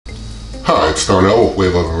Hi, it's Darnell with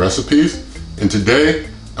Wave Oven Recipes, and today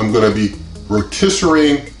I'm going to be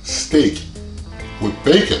rotisserieing steak with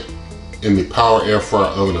bacon in the Power Air Fryer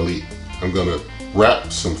Oven Elite. I'm going to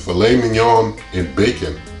wrap some filet mignon in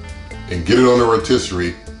bacon and get it on the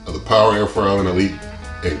rotisserie of the Power Air Fryer Oven Elite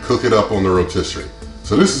and cook it up on the rotisserie.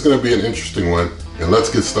 So this is going to be an interesting one, and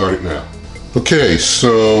let's get started now. Okay,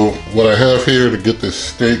 so what I have here to get this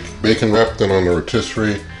steak bacon wrapped in on the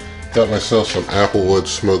rotisserie, got myself some Applewood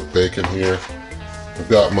smoked bacon here. I've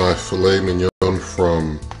got my filet mignon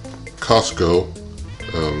from Costco.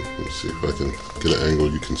 Let me see if I can get an angle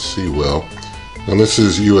you can see well. And this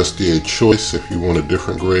is USDA choice. If you want a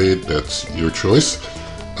different grade, that's your choice.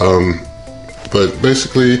 But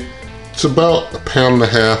basically, it's about 1.5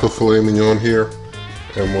 pounds of filet mignon here.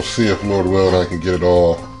 And we'll see if Lord willing I can get it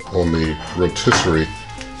all on the rotisserie,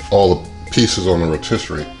 all the pieces on the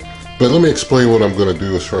rotisserie. But let me explain what I'm going to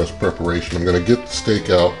do as far as preparation. I'm going to get the steak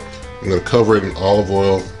out. I'm going to cover it in olive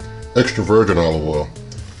oil, extra virgin olive oil.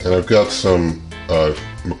 And I've got some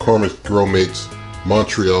McCormick Grill Mates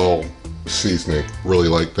Montreal seasoning. Really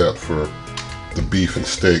like that for the beef and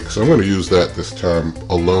steak. So I'm going to use that this time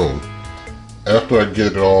alone. After I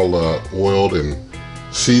get it all oiled and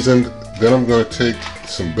seasoned, then I'm going to take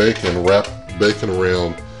some bacon, wrap bacon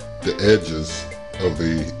around the edges of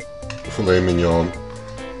the filet mignon.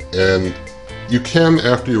 And you can,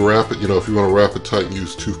 after you wrap it, if you want to wrap it tight and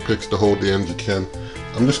use toothpicks to hold the ends, you can.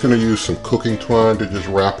 I'm just going to use some cooking twine to just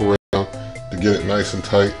wrap around to get it nice and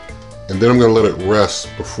tight. And then I'm going to let it rest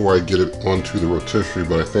before I get it onto the rotisserie.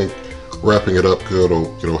 But I think wrapping it up good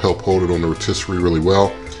will help hold it on the rotisserie really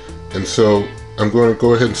well. And so I'm going to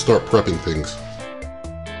go ahead and start prepping things.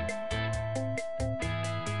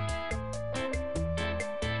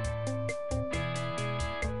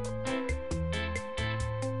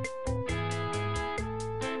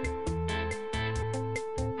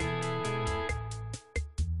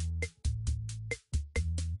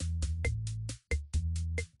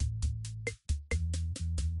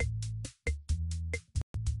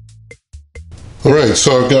 Alright,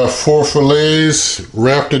 so I've got 4 fillets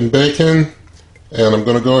wrapped in bacon, and I'm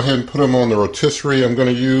going to go ahead and put them on the rotisserie. I'm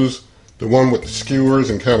going to use the one with the skewers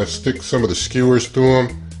and kind of stick some of the skewers through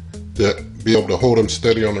them to be able to hold them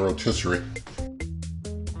steady on the rotisserie.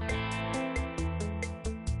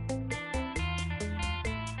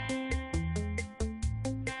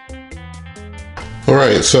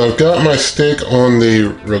 Alright, so I've got my steak on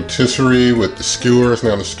the rotisserie with the skewers.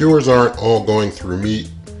 Now the skewers aren't all going through meat,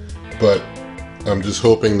 but I'm just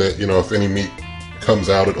hoping that, if any meat comes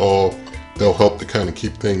out at all, they'll help to kind of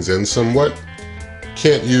keep things in somewhat.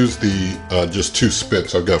 Can't use the just 2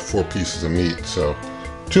 spits. I've got 4 pieces of meat, so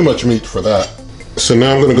too much meat for that. So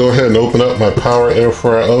now I'm going to go ahead and open up my Power Air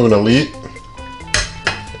Fryer Oven Elite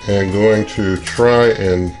and going to try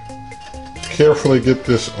and carefully get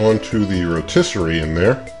this onto the rotisserie in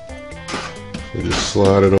there. We just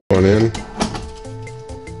slide it on in.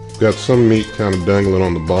 Got some meat kind of dangling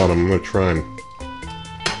on the bottom. I'm going to try and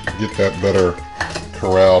get that better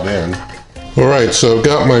corralled in. Alright, so I've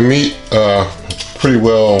got my meat pretty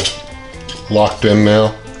well locked in now.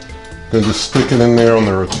 Going to just stick it in there on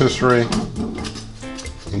the rotisserie.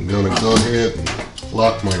 I'm going to go ahead and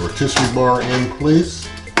lock my rotisserie bar in place.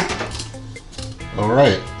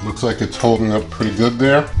 Alright, looks like it's holding up pretty good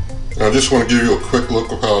there. I just want to give you a quick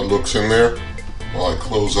look of how it looks in there while I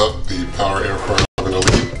close up the Power Air Fryer Oven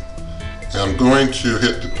Elite. I'm going to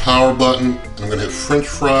hit the power button. I'm going to hit French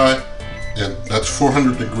fry, and that's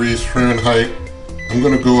 400 degrees Fahrenheit. I'm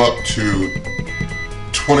going to go up to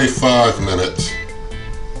 25 minutes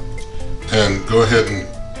and go ahead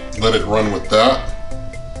and let it run with that.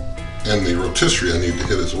 And the rotisserie I need to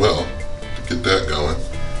hit as well to get that going.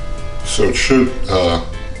 So it should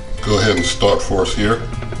go ahead and start for us here.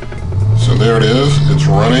 So there it is. It's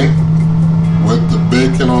running with the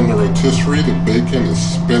bacon on the rotisserie. The bacon is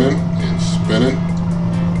spinning and spinning.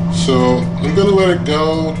 So I'm going to let it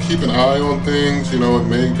go, keep an eye on things. It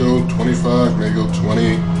may go 25, may go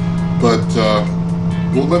 20, but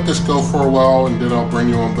we'll let this go for a while, and then I'll bring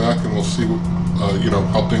you on back and we'll see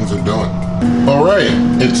how things are doing. Alright,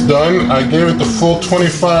 it's done. I gave it the full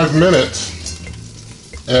 25 minutes,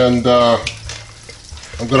 and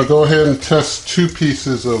I'm going to go ahead and test 2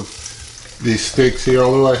 pieces of these steaks here,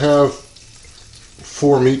 although I have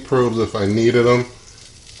 4 meat probes if I needed them.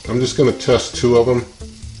 I'm just going to test 2 of them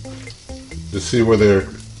to see where their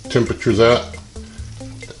temperature's at.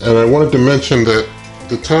 And I wanted to mention that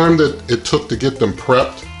the time that it took to get them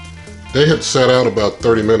prepped, they had sat out about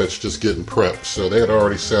 30 minutes just getting prepped. So they had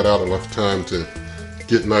already sat out enough time to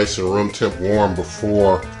get nice and room temp warm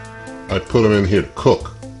before I put them in here to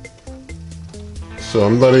cook. So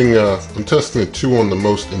I'm testing the two on the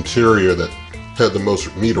most interior that had the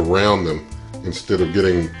most meat around them, instead of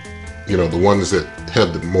getting, the ones that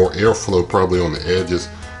had the more airflow probably on the edges,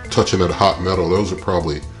 touching that hot metal. Those are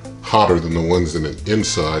probably hotter than the ones in the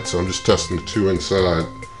inside. So I'm just testing the two inside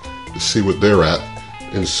to see what they're at.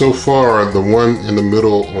 And so far, the one in the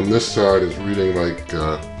middle on this side is reading like,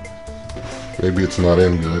 maybe it's not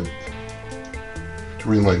in good. It's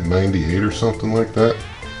reading like 98 or something like that.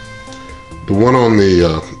 The one on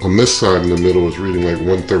this side in the middle is reading like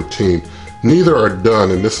 113. Neither are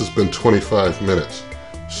done, and this has been 25 minutes.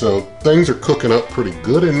 So things are cooking up pretty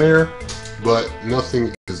good in there, but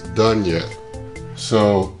nothing is done yet.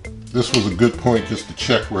 So this was a good point just to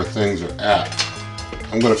check where things are at.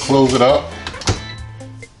 I'm going to close it up,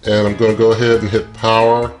 and I'm going to go ahead and hit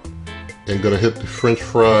power, and going to hit the French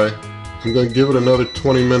fry. I'm going to give it another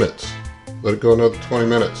 20 minutes. Let it go another 20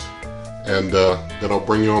 minutes, and then I'll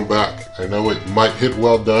bring you on back. I know it might hit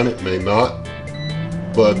well done, it may not,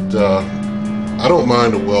 but I don't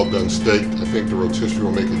mind a well done steak. I think the rotisserie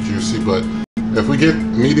will make it juicy, but if we get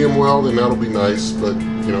medium well, then that'll be nice. But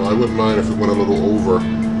I wouldn't mind if it went a little over.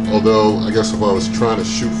 Although I guess if I was trying to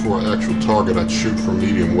shoot for an actual target, I'd shoot for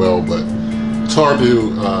medium well. But it's hard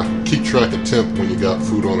to keep track of temp when you got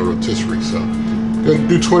food on a rotisserie. So I'm gonna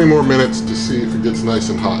do 20 more minutes to see if it gets nice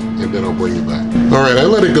and hot, and then I'll bring you back. All right, I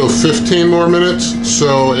let it go 15 more minutes,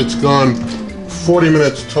 so it's gone 40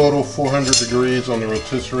 minutes total, 400 degrees on the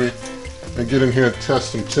rotisserie. And get in here and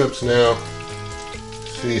test some temps now.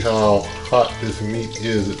 See how hot this meat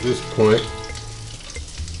is at this point.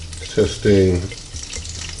 Testing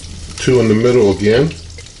two in the middle again.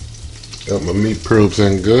 Got my meat probes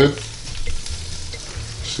in good.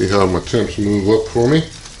 See how my temps move up for me.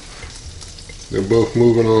 They're both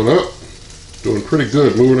moving on up. Doing pretty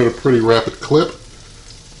good, moving at a pretty rapid clip.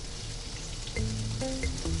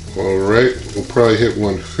 Alright, we'll probably hit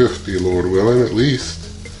 150, Lord willing, at least.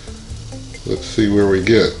 Let's see where we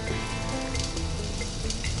get.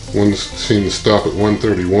 One seems to stop at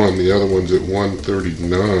 131, the other one's at 139,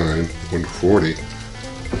 140.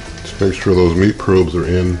 Let's make sure those meat probes are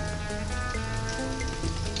in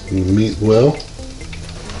meat well.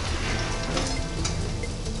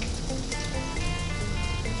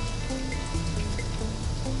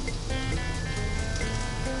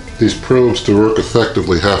 These probes, to work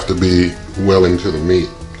effectively, have to be well into the meat.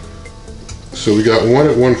 So we got one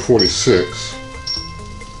at 146.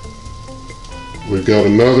 We've got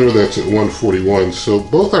another that's at 141. So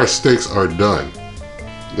both our steaks are done.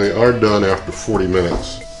 They are done after 40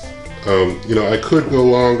 minutes. I could go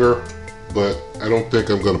longer, but I don't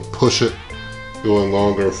think I'm going to push it going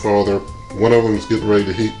longer or farther. One of them is getting ready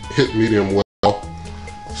to hit medium well.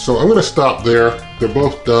 So I'm going to stop there. They're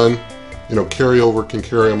both done. Carryover can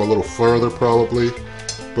carry them a little further probably,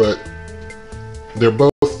 but they're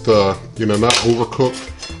both, not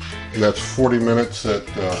overcooked, and that's 40 minutes at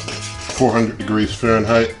 400 degrees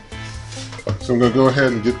Fahrenheit. So I'm going to go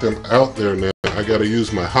ahead and get them out there now. I got to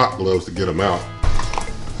use my hot gloves to get them out.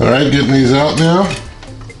 All right, getting these out now.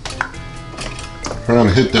 Trying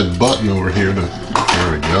to hit that button over here.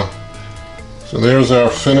 There we go. So there's our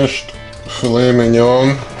finished filet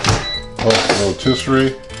mignon off the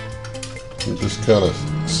rotisserie. And just kind of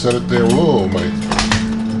set it there. Whoa, my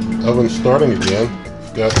oven's starting again.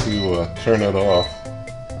 Forgot to turn that off.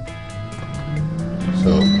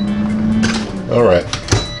 So, all right.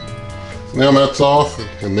 Now that's off,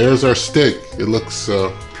 and there's our steak. It looks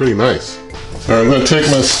pretty nice. All right, I'm going to take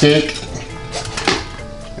my steak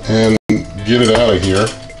and get it out of here.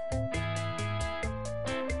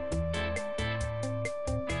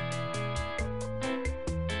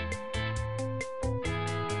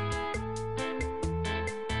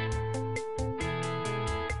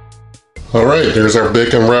 Alright, here's our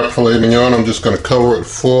bacon wrapped filet mignon. I'm just going to cover it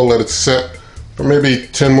full, let it set for maybe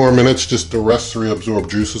 10 more minutes just to rest, reabsorb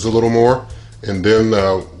juices a little more. And then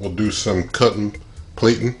we'll do some cutting,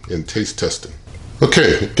 plating, and taste testing.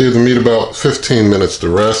 Okay, gave the meat about 15 minutes to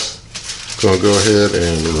rest. Going to go ahead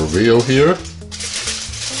and reveal here.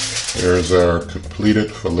 There's our completed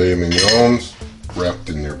filet mignons wrapped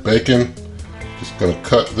in their bacon. Just going to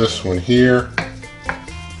cut this one here.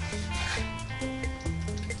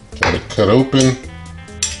 Got it cut open.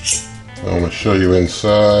 I want to show you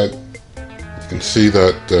inside. You can see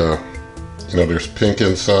that there's pink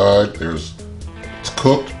inside. It's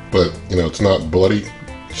cooked, but it's not bloody.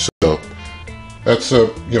 So that's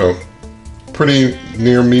a pretty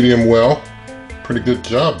near medium well. Pretty good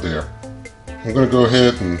job there. I'm going to go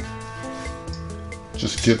ahead and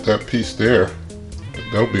just get that piece there.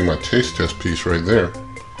 That'll be my taste test piece right there.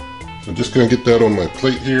 So I'm just going to get that on my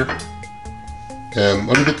plate here. And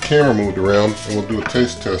let me get the camera moved around and we'll do a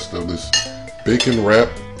taste test of this bacon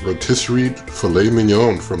wrapped rotisserie filet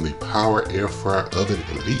mignon from the Power Air Fryer Oven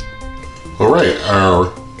Elite. Alright,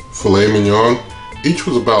 our filet mignon, each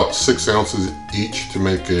was about 6 ounces each to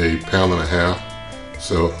make a pound and a half.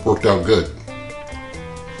 So worked out good.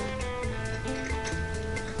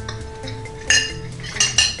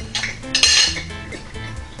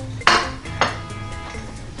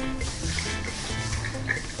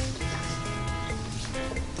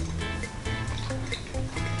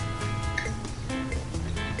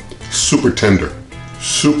 Super tender,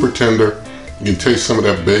 super tender. You can taste some of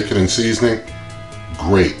that bacon and seasoning.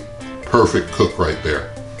 Great, perfect cook right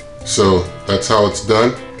there. So that's how it's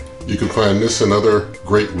done. You can find this and other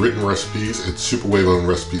great written recipes at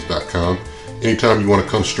superwaveovenrecipes.com. Anytime you want to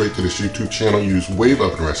come straight to this YouTube channel, use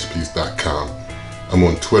waveovenrecipes.com. I'm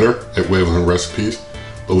on Twitter at waveovenrecipes.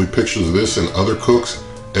 There'll be pictures of this and other cooks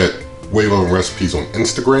at waveovenrecipes on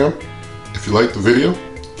Instagram. If you liked the video,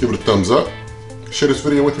 give it a thumbs up. Share this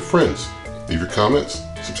video with your friends. Leave your comments,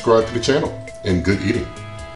 subscribe to the channel, and good eating.